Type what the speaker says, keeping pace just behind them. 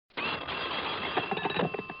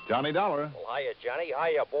Johnny Dollar. Well, hiya, Johnny.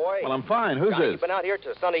 Hiya, boy. Well, I'm fine. Who's Johnny, this? You been out here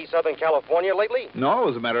to sunny Southern California lately? No,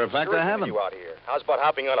 as a matter of fact, Sure I haven't. You out here. How's about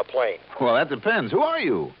hopping on a plane? Well, that depends. Who are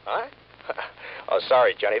you? Huh? Oh,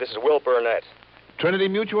 sorry, Johnny. This is Will Burnett. Trinity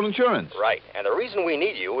Mutual Insurance. Right. And the reason we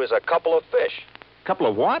need you is a couple of fish. Couple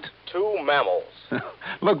of what? 2 mammals.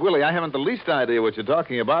 Look, Willie, I haven't the least idea what you're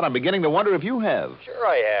talking about. I'm beginning to wonder if you have. Sure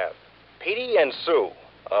I have. Petey and Sue.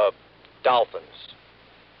 Dolphins.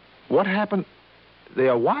 What happened? They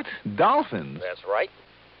are what? Dolphins? That's right.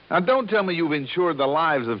 Now, don't tell me you've insured the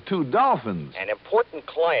lives of 2 dolphins. An important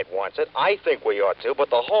client wants it. I think we ought to, but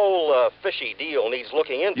the whole fishy deal needs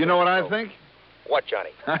looking into. You know what I think? What,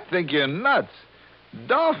 Johnny? I think you're nuts.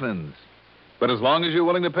 Dolphins. But as long as you're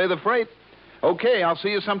willing to pay the freight. Okay, I'll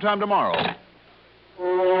see you sometime tomorrow.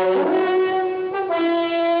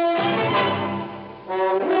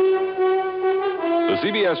 The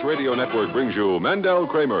CBS Radio Network brings you Mandel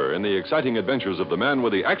Kramer in the exciting adventures of the man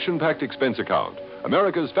with the action-packed expense account,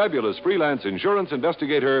 America's fabulous freelance insurance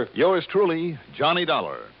investigator. Yours truly, Johnny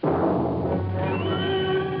Dollar.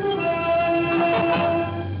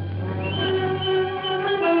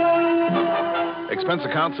 Expense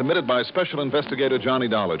account submitted by Special Investigator Johnny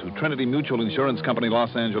Dollar to Trinity Mutual Insurance Company,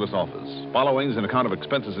 Los Angeles office. Following is an account of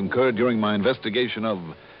expenses incurred during my investigation of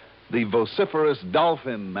the Vociferous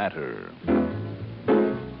Dolphin matter.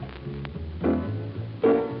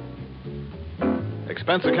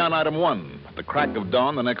 Expense account item 1. At the crack of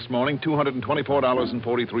dawn the next morning,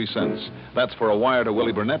 $224.43. That's for a wire to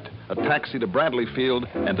Willie Burnett, a taxi to Bradley Field,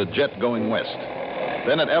 and a jet going west.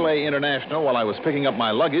 Then at L.A. International, while I was picking up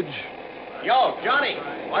my luggage... Yo, Johnny,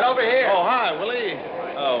 right over here. Oh, hi, Willie.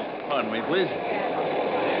 Oh, pardon me, please.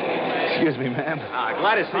 Excuse me, ma'am.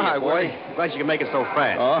 Glad to see Hi, you, boy. Willie. Glad you can make it so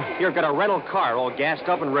fast. Oh? Here, I've got a rental car all gassed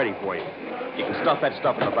up and ready for you. You can stuff that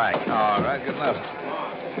stuff in the back. All right, good enough.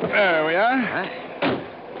 There we are. Huh?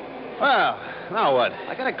 Well, now what?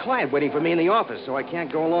 I got a client waiting for me in the office, so I can't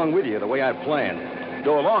go along with you the way I planned.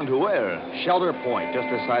 Go along to where? Shelter Point, just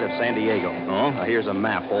this side of San Diego. Oh? Now, here's a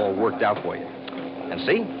map all worked out for you. And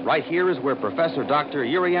see, right here is where Professor Dr.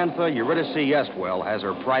 Euryantha Eurydice Estwell has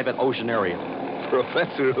her private oceanarium.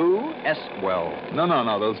 Professor who? Estwell.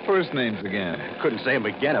 No, those first names again. Couldn't say them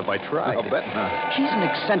again if I tried. I'll bet not. She's an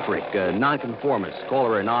eccentric, nonconformist. Call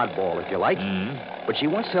her an oddball if you like. Mm-hmm. But she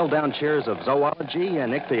once held down chairs of zoology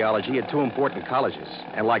and ichthyology at 2 important colleges.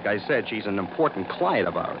 And like I said, she's an important client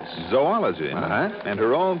of ours. Zoology. Uh-huh. And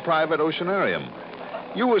her own private oceanarium.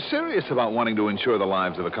 You were serious about wanting to insure the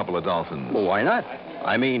lives of a couple of dolphins. Well, why not?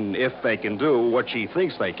 I mean, if they can do what she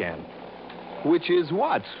thinks they can. Which is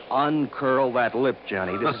what? Uncurl that lip,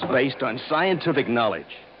 Johnny. This is based on scientific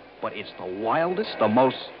knowledge. But it's the wildest, the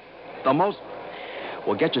most...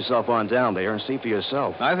 Well, get yourself on down there and see for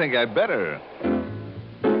yourself. I think I'd better.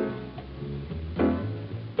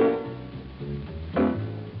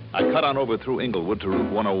 I cut on over through Inglewood to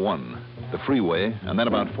Route 101, the freeway, and then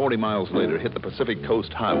about 40 miles later hit the Pacific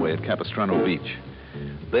Coast Highway at Capistrano Beach.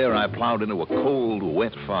 There I plowed into a cold,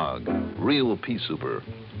 wet fog. Real pea souper.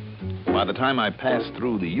 By the time I passed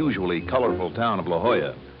through the usually colorful town of La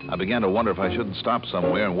Jolla, I began to wonder if I shouldn't stop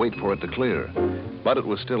somewhere and wait for it to clear. But it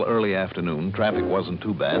was still early afternoon. Traffic wasn't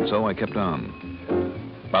too bad, so I kept on.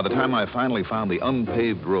 By the time I finally found the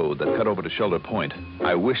unpaved road that cut over to Shelter Point,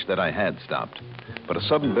 I wished that I had stopped. But a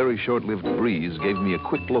sudden, very short-lived breeze gave me a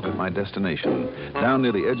quick look at my destination. Down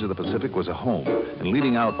near the edge of the Pacific was a home, and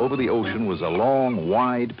leading out over the ocean was a long,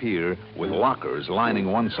 wide pier with lockers lining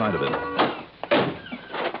one side of it.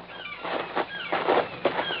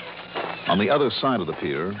 On the other side of the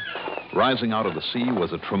pier, rising out of the sea,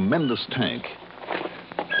 was a tremendous tank.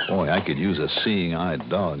 Boy, I could use a seeing-eyed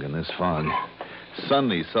dog in this fog.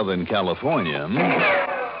 Sunny Southern California.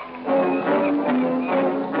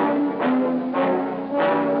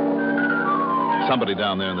 Somebody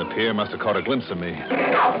down there in the pier must have caught a glimpse of me.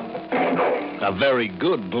 A very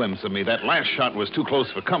good glimpse of me. That last shot was too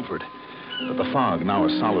close for comfort. But the fog, now a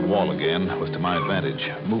solid wall again, was to my advantage.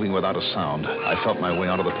 Moving without a sound, I felt my way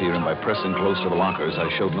onto the pier, and by pressing close to the lockers, I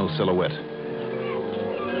showed no silhouette.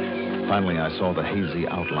 Finally, I saw the hazy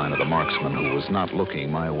outline of the marksman who was not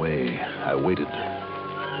looking my way. I waited.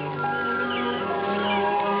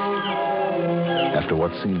 After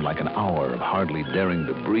what seemed like an hour of hardly daring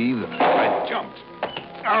to breathe, I jumped.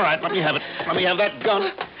 All right, let me have it. Let me have that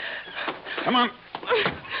gun. Come on.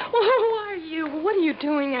 Well, who are you? What are you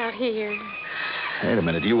doing out here? Wait a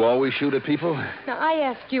minute. You always shoot at people? Now, I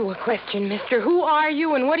asked you a question, mister. Who are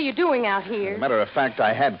you and what are you doing out here? As a matter of fact,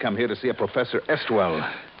 I had come here to see a Professor Estwell.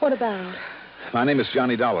 What about? My name is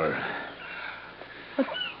Johnny Dollar. What?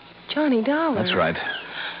 Johnny Dollar? That's right.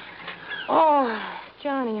 Oh,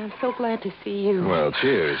 Johnny, I'm so glad to see you. Well,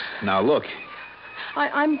 cheers. Now, look.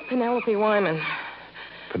 I'm Penelope Wyman.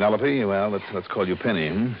 Penelope, well, let's call you Penny,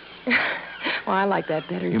 hmm? Well, I like that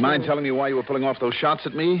better, You mind telling me why you were pulling off those shots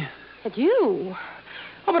at me? At you?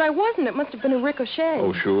 Oh, but I wasn't. It must have been a ricochet.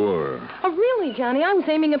 Oh, sure. Oh, really, Johnny? I was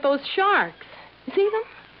aiming at those sharks. You see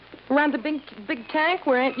them? Around the big tank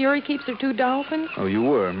where Aunt Yuri keeps her 2 dolphins? Oh, you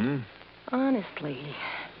were, hmm? Honestly.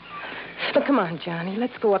 But come on, Johnny.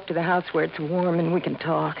 Let's go up to the house where it's warm and we can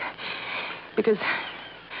talk. Because...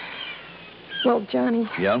 Well, Johnny...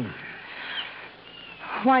 Yeah?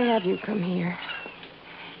 Why have you come here?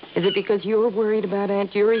 Is it because you're worried about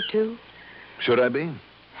Aunt Yuri, too? Should I be?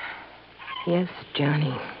 Yes,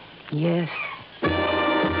 Johnny. Yes.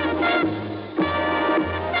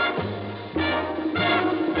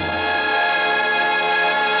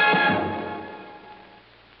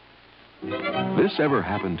 This ever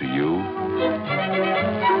happened to you?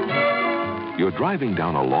 You're driving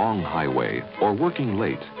down a long highway or working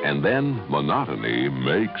late, and then monotony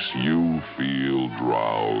makes you feel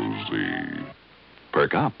drowsy.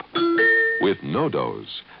 Perk up with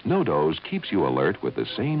No-Dose. No-Dose keeps you alert with the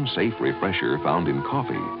same safe refresher found in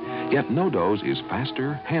coffee. Yet No-Dose is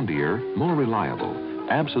faster, handier, more reliable,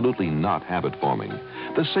 absolutely not habit-forming.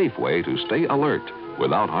 The safe way to stay alert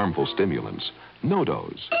without harmful stimulants.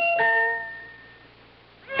 No-Dose.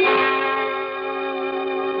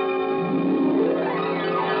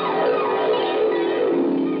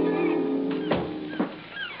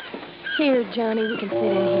 Here, Johnny, we can sit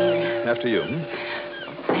in here. After you, hmm?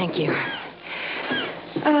 Thank you.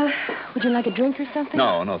 Would you like a drink or something?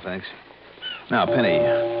 No, thanks. Now, Penny,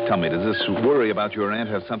 tell me, does this worry about your aunt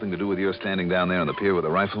have something to do with your standing down there on the pier with a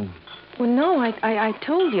rifle? Well, no, I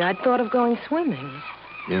told you I'd thought of going swimming.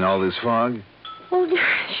 In all this fog? Well,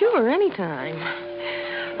 sure,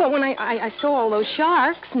 anytime. But when I saw all those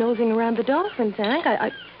sharks nosing around the dolphin tank,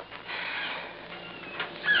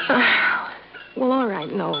 well, all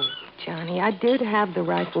right, no, Johnny. I did have the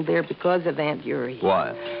rifle there because of Aunt Yuri.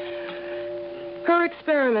 Why? Her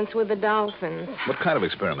experiments with the dolphins. What kind of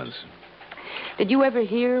experiments? Did you ever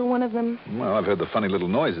hear one of them? Well, I've heard the funny little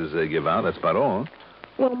noises they give out. That's about all.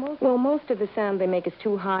 Well, most of the sound they make is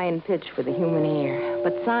too high in pitch for the human ear.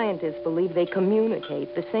 But scientists believe they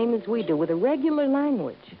communicate the same as we do with a regular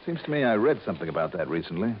language. It seems to me I read something about that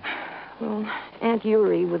recently. Well, Aunt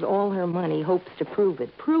Yuri, with all her money, hopes to prove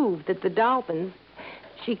it. Prove that the dolphins,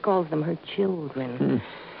 she calls them her children,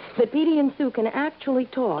 that Petey and Sue can actually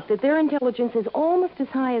talk, that their intelligence is almost as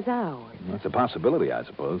high as ours. That's a possibility, I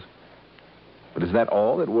suppose. But is that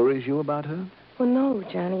all that worries you about her? Well, no,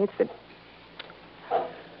 Johnny, it's that...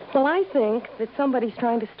 Well, I think that somebody's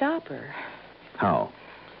trying to stop her. How?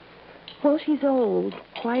 Well, she's old,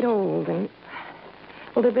 quite old, and...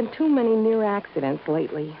 Well, there have been too many near accidents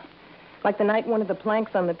lately. Like the night one of the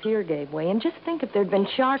planks on the pier gave way. And just think if there'd been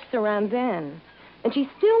sharks around then. And she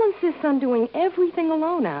still insists on doing everything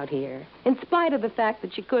alone out here, in spite of the fact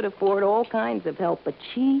that she could afford all kinds of help. But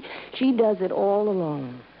she does it all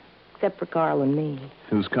alone, except for Carl and me.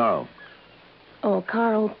 Who's Carl? Oh,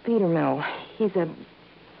 Carl Petermill. He's a...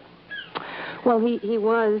 Well, he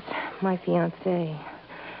was my fiancé.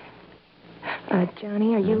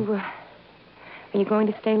 Johnny, are you going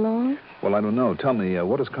to stay long? Well, I don't know. Tell me,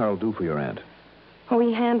 what does Carl do for your aunt? Oh,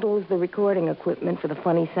 he handles the recording equipment for the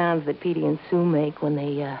funny sounds that Petey and Sue make when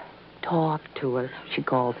they talk to her, she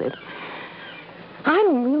calls it. I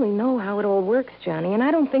don't really know how it all works, Johnny, and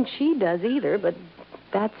I don't think she does either, but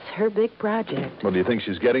that's her big project. Well, do you think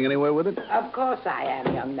she's getting anywhere with it? Of course I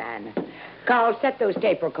am, young man. Carl, set those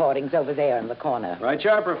tape recordings over there in the corner. Right,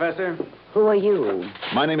 sure, Professor. Who are you?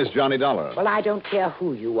 My name is Johnny Dollar. Well, I don't care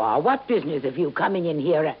who you are. What business have you coming in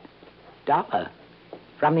here? Dollar?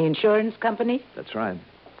 From the insurance company? That's right.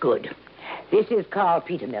 Good. This is Carl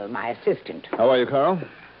Petermill, my assistant. How are you, Carl?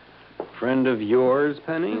 Friend of yours,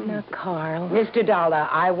 Penny? Now, Carl. Mr. Dollar,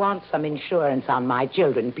 I want some insurance on my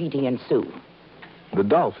children, Petey and Sue. The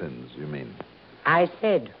dolphins, you mean? I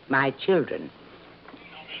said my children.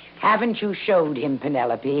 Haven't you showed him,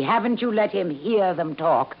 Penelope? Haven't you let him hear them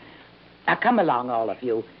talk? Now, come along, all of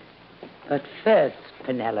you. But first,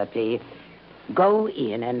 Penelope, go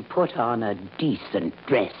in and put on a decent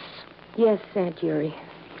dress. Yes, Aunt Yuri.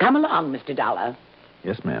 Come along, Mr. Dollar.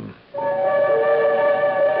 Yes, ma'am.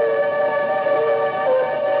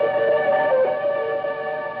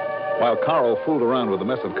 While Carl fooled around with a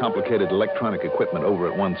mess of complicated electronic equipment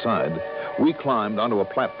over at one side, we climbed onto a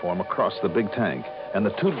platform across the big tank, and the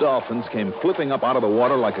 2 dolphins came flipping up out of the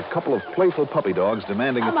water like a couple of playful puppy dogs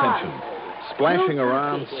demanding attention. Splashing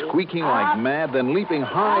around, squeaking like mad, then leaping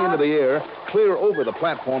high into the air, clear over the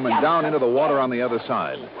platform and down into the water on the other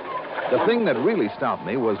side. The thing that really stopped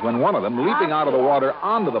me was when one of them, leaping out of the water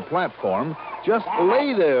onto the platform, just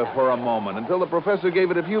lay there for a moment until the professor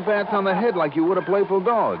gave it a few pats on the head like you would a playful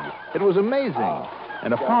dog. It was amazing,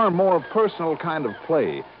 and a far more personal kind of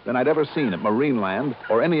play than I'd ever seen at Marineland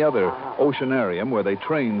or any other oceanarium where they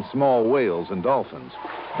train small whales and dolphins.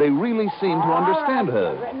 They really seemed to understand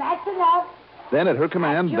her. That's enough. Then, at her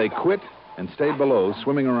command, they quit and stayed below,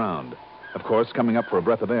 swimming around. Of course, coming up for a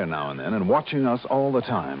breath of air now and then and watching us all the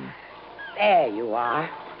time. There you are.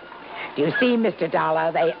 Do you see, Mr.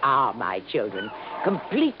 Dollar? They are my children.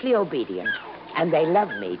 Completely obedient. And they love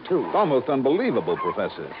me, too. It's almost unbelievable,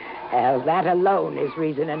 Professor. Well, that alone is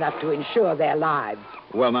reason enough to ensure their lives.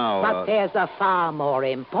 Well, now... But there's a far more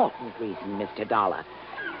important reason, Mr. Dollar.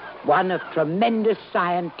 One of tremendous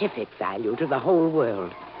scientific value to the whole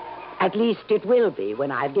world. At least it will be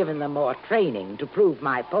when I've given them more training to prove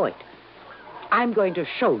my point. I'm going to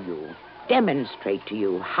show you, demonstrate to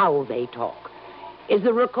you how they talk. Is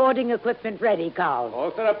the recording equipment ready, Carl?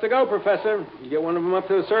 All set up to go, Professor. You get one of them up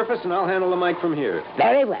to the surface, and I'll handle the mic from here.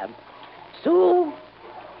 Very well.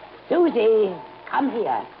 Susie, come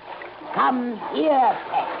here. Come here,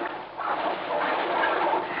 pet.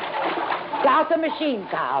 Start the machine,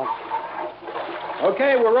 Carl.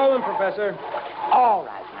 Okay, we're rolling, Professor. All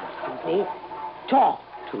right, now, Susie. Talk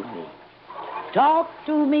to me. Talk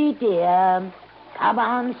to me, dear. Come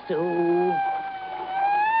on, Sue.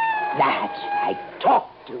 That's right. Talk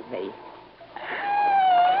to me.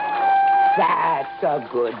 That's a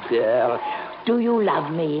good girl. Do you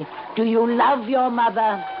love me? Do you love your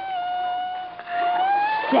mother?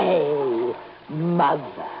 Say,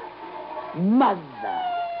 mother. Mother.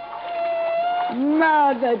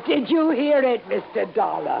 Mother, did you hear it, Mr.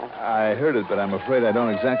 Dollar? I heard it, but I'm afraid I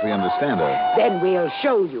don't exactly understand her. Then we'll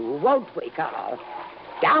show you, won't we, Carl?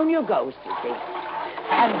 Down you go, Susie.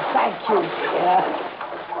 And thank you, dear.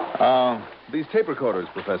 These tape recorders,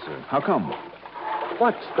 Professor, how come?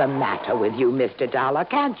 What's the matter with you, Mr. Dollar?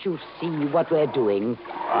 Can't you see what we're doing?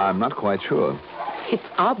 I'm not quite sure. It's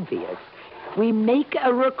obvious. We make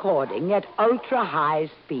a recording at ultra-high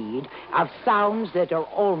speed of sounds that are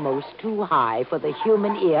almost too high for the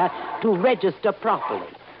human ear to register properly.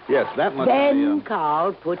 Yes, that much... Then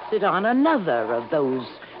Carl puts it on another of those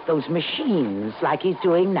machines, like he's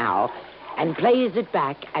doing now, and plays it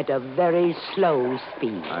back at a very slow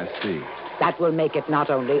speed. I see. That will make it not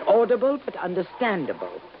only audible, but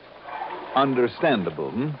understandable.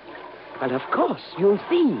 Understandable, Well, of course, you'll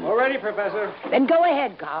see. All ready, Professor. Then go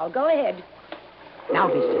ahead, Carl, go ahead. Now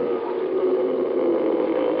listen.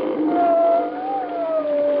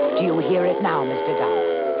 Do you hear it now, Mr.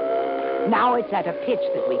 Dollar? Now it's at a pitch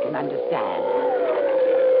that we can understand.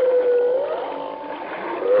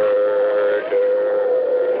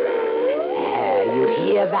 You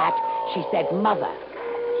hear that? She said mother.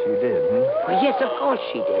 She did, Well, yes, of course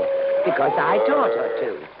she did, because I taught her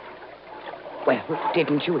to. Well,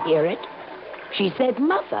 didn't you hear it? She said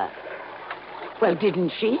mother. Well,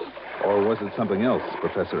 didn't she? Or was it something else,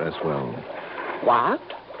 Professor Eswell? What?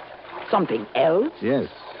 Something else? Yes,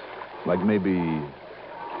 like maybe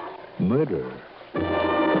murder.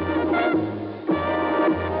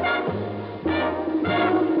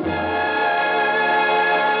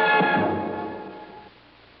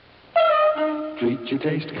 Treat your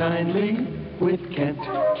taste kindly with Kent.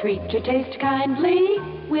 Treat your taste kindly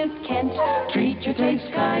with Kent. Treat your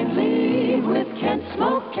taste kindly with Kent.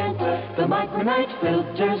 Smoke Kent, the micronite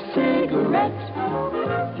filter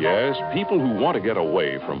cigarette. Yes, people who want to get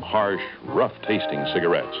away from harsh, rough-tasting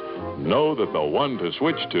cigarettes know that the one to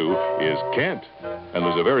switch to is Kent. And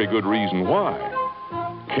there's a very good reason why.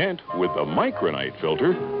 Kent, with the micronite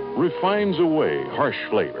filter, refines away harsh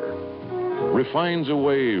flavor, refines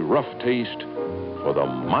away rough taste for the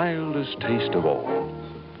mildest taste of all.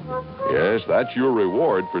 Yes, that's your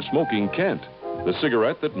reward for smoking Kent, the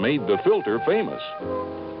cigarette that made the filter famous.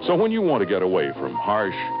 So when you want to get away from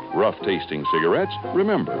harsh, rough-tasting cigarettes,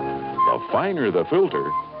 remember, the finer the filter,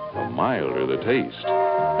 the milder the taste.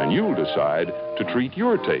 And you'll decide to treat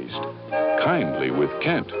your taste kindly with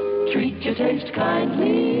Kent. Treat your taste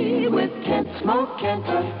kindly with Kent. Smoke Kent,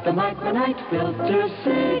 the micronite filter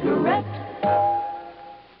cigarette.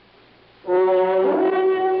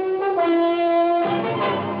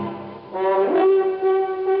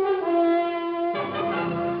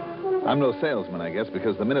 I'm no salesman, I guess,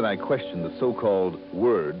 because the minute I questioned the so-called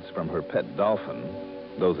words from her pet dolphin,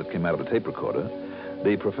 those that came out of the tape recorder,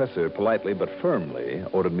 the professor politely but firmly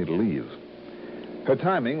ordered me to leave. Her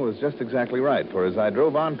timing was just exactly right, for as I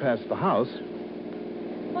drove on past the house...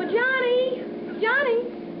 Oh, Johnny!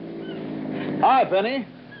 Johnny! Hi, Penny.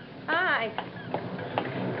 Hi.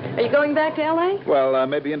 Are you going back to L.A.? Well,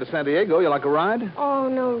 maybe into San Diego. You like a ride? Oh,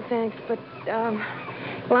 no, thanks. But,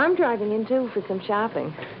 well, I'm driving in, too, for some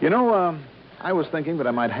shopping. You know, I was thinking that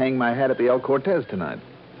I might hang my hat at the El Cortez tonight.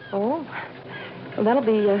 Oh? Well, that'll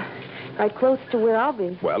be right close to where I'll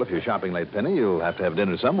be. Well, if you're shopping late, Penny, you'll have to have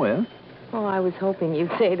dinner somewhere. Oh, I was hoping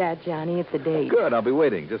you'd say that, Johnny. It's a date. Good, I'll be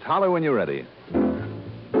waiting. Just holler when you're ready.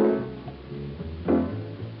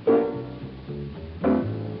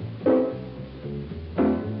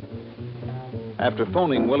 After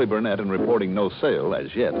phoning Willie Burnett and reporting no sale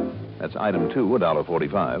as yet, that's item 2,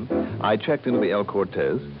 $1.45, I checked into the El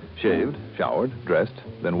Cortez, shaved, showered, dressed,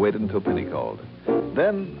 then waited until Penny called.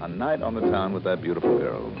 Then, a night on the town with that beautiful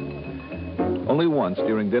girl. Only once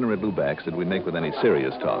during dinner at Luback's did we make with any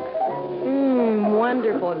serious talk.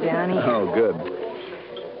 Wonderful, Johnny. Oh, good.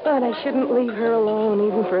 But I shouldn't leave her alone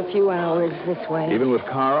even for a few hours this way. Even with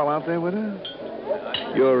Carl out there with her?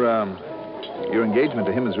 Your engagement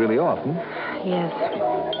to him is really off, hmm? Yes.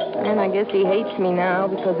 And I guess he hates me now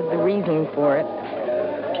because of the reason for it.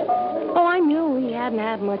 Oh, I knew he hadn't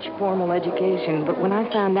had much formal education, but when I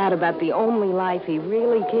found out about the only life he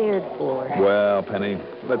really cared for... Well, Penny,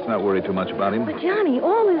 let's not worry too much about him. But, Johnny,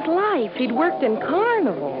 all his life, he'd worked in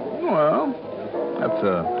carnival. Well, that's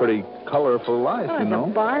a pretty colorful life, you know.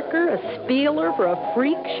 A barker, a spieler for a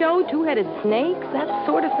freak show, two-headed snakes, that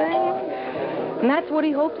sort of thing. And that's what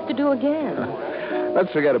he hopes to do again.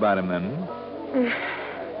 Let's forget about him, then.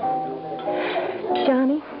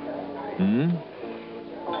 Johnny? Hmm?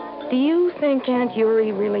 Do you think Aunt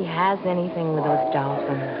Yuri really has anything with those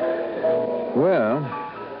dolphins? Well,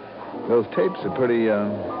 those tapes are pretty,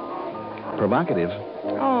 provocative.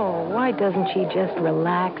 Oh, why doesn't she just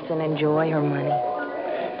relax and enjoy her money?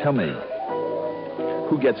 Tell me,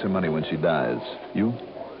 who gets her money when she dies? You?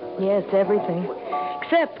 Yes, everything.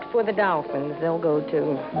 Except for the dolphins. They'll go,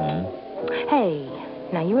 too. Mm-hmm. Hey,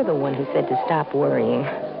 now you're the one who said to stop worrying.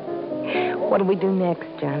 What do we do next,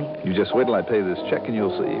 Johnny? You just wait till I pay this check and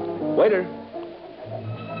you'll see. Waiter.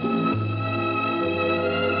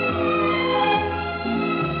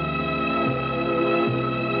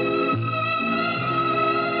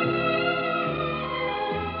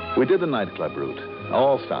 We did the nightclub route,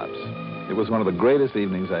 all stops. It was one of the greatest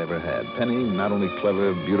evenings I ever had. Penny, not only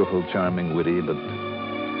clever, beautiful, charming, witty, but...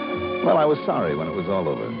 Well, I was sorry when it was all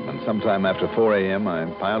over. And sometime after 4 a.m., I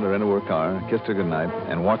piled her into her car, kissed her goodnight,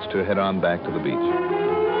 and watched her head on back to the beach.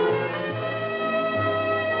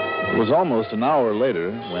 It was almost an hour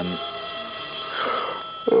later when...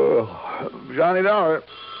 Oh, Johnny Dollar.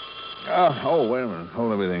 Oh, wait a minute.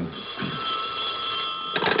 Hold everything.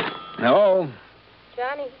 Hello?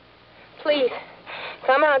 Johnny, please,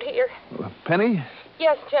 come out here. Penny?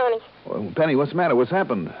 Yes, Johnny. Well, Penny, what's the matter? What's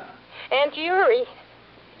happened? Aunt Yuri.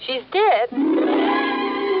 She's dead.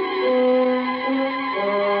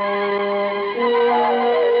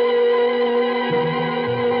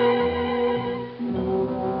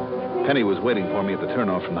 Penny was waiting for me at the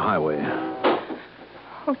turnoff from the highway.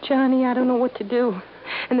 Oh, Johnny, I don't know what to do.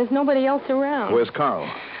 And there's nobody else around. Where's Carl?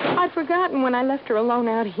 I'd forgotten when I left her alone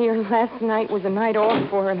out here. Last night was a night off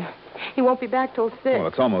for him. He won't be back till 6. Well,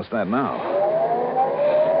 it's almost that now.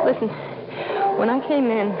 Listen, when I came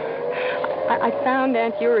in, I found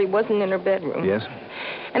Aunt Yuri wasn't in her bedroom. Yes?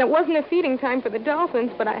 And it wasn't a feeding time for the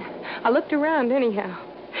dolphins, but I looked around anyhow.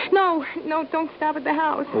 No, don't stop at the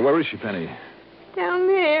house. Well, where is she, Penny? Down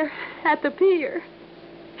there, at the pier.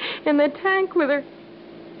 In the tank with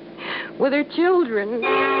her children.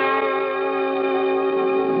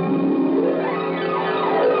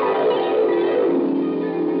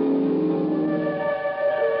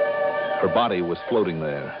 Her body was floating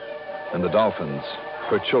there, and the dolphins,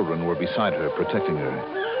 her children, were beside her, protecting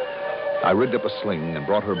her. I rigged up a sling and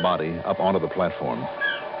brought her body up onto the platform,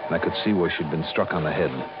 and I could see where she'd been struck on the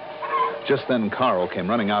head. Just then, Carl came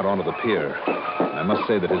running out onto the pier. And I must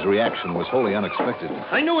say that his reaction was wholly unexpected.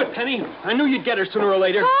 I knew it, Penny. I knew you'd get her sooner or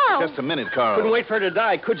later. Carl! Just a minute, Carl. Couldn't wait for her to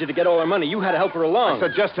die, could you, to get all her money? You had to help her along. I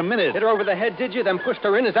said just a minute. Hit her over the head, did you? Then pushed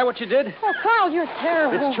her in? Is that what you did? Oh, Carl, you're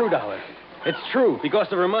terrible. It's true, Dollar. It's true,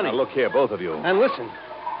 because of her money. Now, look here, both of you. And listen.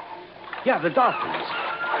 Yeah, the dolphins.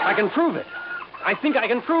 I can prove it. I think I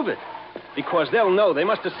can prove it. Because they'll know. They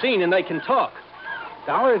must have seen and they can talk.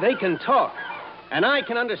 Dollar, they can talk. And I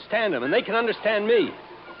can understand them, and they can understand me.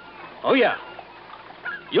 Oh, yeah.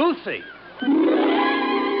 You'll see.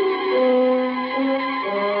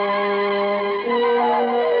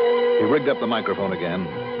 He rigged up the microphone again.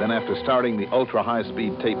 Then, after starting the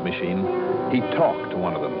ultra-high-speed tape machine, he talked to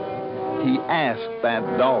one of them. He asked that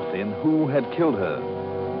dolphin who had killed her.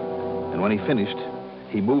 And when he finished,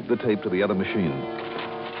 he moved the tape to the other machine.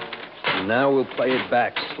 And now we'll play it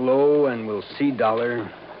back slow, and we'll see, Dollar,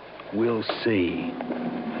 We'll see.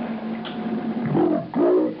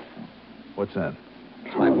 What's that?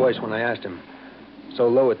 It's my voice when I asked him. So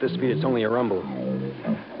low at this speed, it's only a rumble.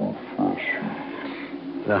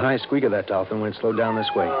 The high squeak of that dolphin when it slowed down this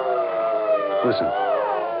way. Listen.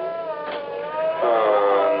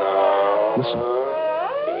 Listen.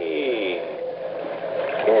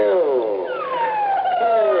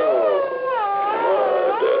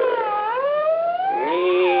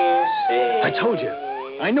 I told you.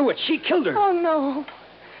 I knew it. She killed her. Oh, no.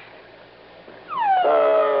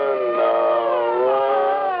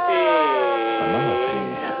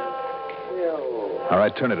 All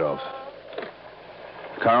right, turn it off.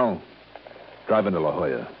 Carl, drive into La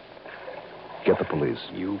Jolla. Get the police.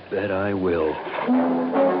 You bet I will.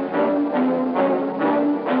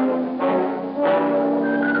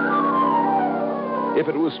 If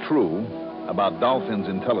it was true about Dolphin's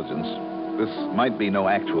intelligence, this might be no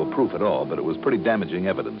actual proof at all, but it was pretty damaging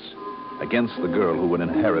evidence against the girl who would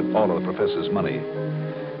inherit all of the professor's money.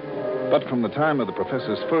 But from the time of the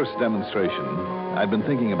professor's first demonstration, I've been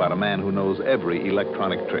thinking about a man who knows every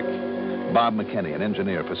electronic trick. Bob McKinney, an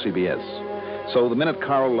engineer for CBS. So the minute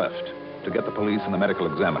Carl left to get the police and the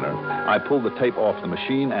medical examiner, I pulled the tape off the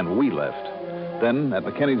machine and we left. Then, at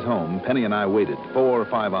McKinney's home, Penny and I waited 4 or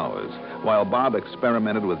 5 hours while Bob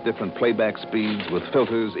experimented with different playback speeds, with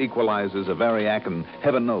filters, equalizers, a variac, and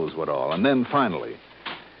heaven knows what all. And then, finally...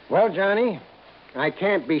 Well, Johnny, I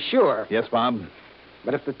can't be sure. Yes, Bob?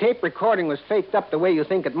 But if the tape recording was faked up the way you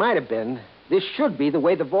think it might have been, this should be the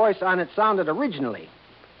way the voice on it sounded originally.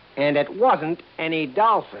 And it wasn't any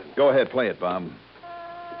dolphin. Go ahead, play it, Bob.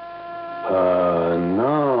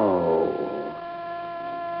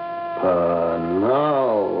 Penelope.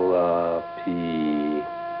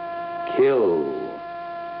 Kill,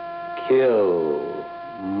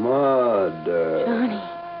 murder. Johnny.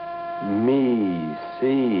 Me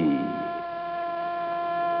see.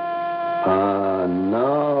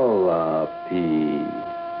 Penelope.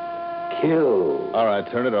 Kill. All right,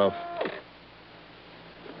 turn it off.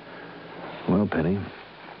 Well, Penny?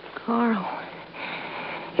 Carl.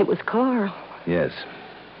 It was Carl. Yes.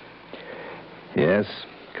 Yes,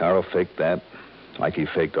 Carl faked that, like he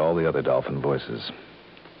faked all the other dolphin voices.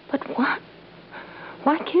 But what?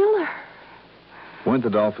 Why kill her? Weren't the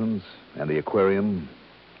dolphins and the aquarium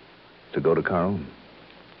to go to Carl?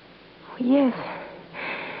 Oh, yes.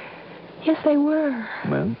 Yes, they were.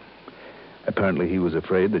 Well, apparently he was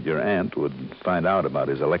afraid that your aunt would find out about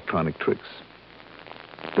his electronic tricks.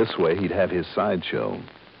 This way, he'd have his sideshow,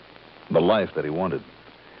 the life that he wanted.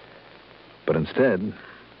 But instead,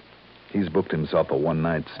 he's booked himself a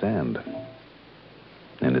one-night stand.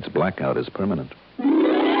 And its blackout is permanent.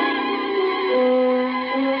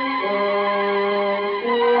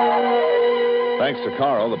 Thanks to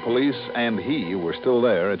Carl, the police and he were still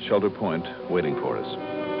there at Shelter Point, waiting for us.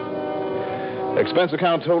 Expense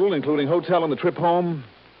account total, including hotel and the trip home,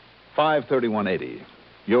 $531.80.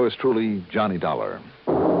 Yours truly, Johnny Dollar.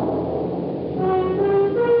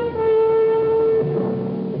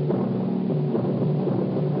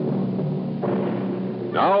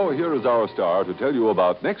 Now, here is our star to tell you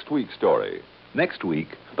about next week's story. Next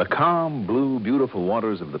week, the calm, blue, beautiful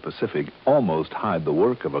waters of the Pacific almost hide the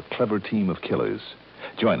work of a clever team of killers.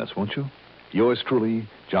 Join us, won't you? Yours truly,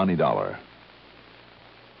 Johnny Dollar.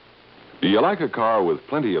 Do you like a car with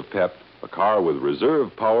plenty of pep, a car with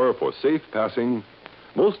reserve power for safe passing?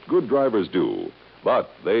 Most good drivers do, but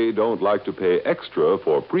they don't like to pay extra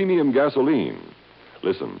for premium gasoline.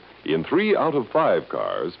 Listen, in 3 out of 5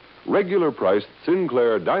 cars, regular-priced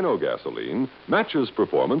Sinclair Dino gasoline matches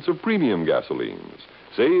performance of premium gasolines,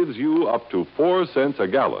 saves you up to 4 cents a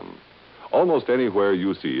gallon. Almost anywhere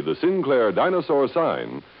you see the Sinclair Dinosaur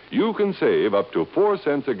sign, you can save up to 4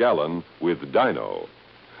 cents a gallon with Dino.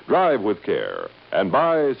 Drive with care and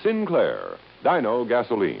buy Sinclair Dino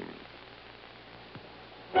gasoline.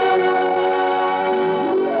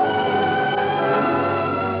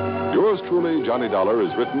 Yours truly, Johnny Dollar,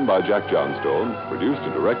 is written by Jack Johnstone, produced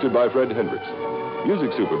and directed by Fred Hendrickson.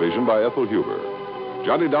 Music supervision by Ethel Huber.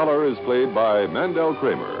 Johnny Dollar is played by Mandel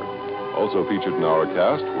Kramer. Also featured in our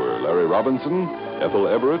cast were Larry Robinson, Ethel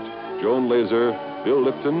Everett, Joan Laser, Bill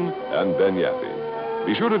Lipton, and Ben Yaffe.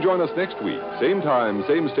 Be sure to join us next week, same time,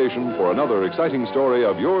 same station, for another exciting story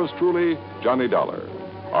of yours truly, Johnny Dollar.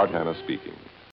 Art Hanna speaking.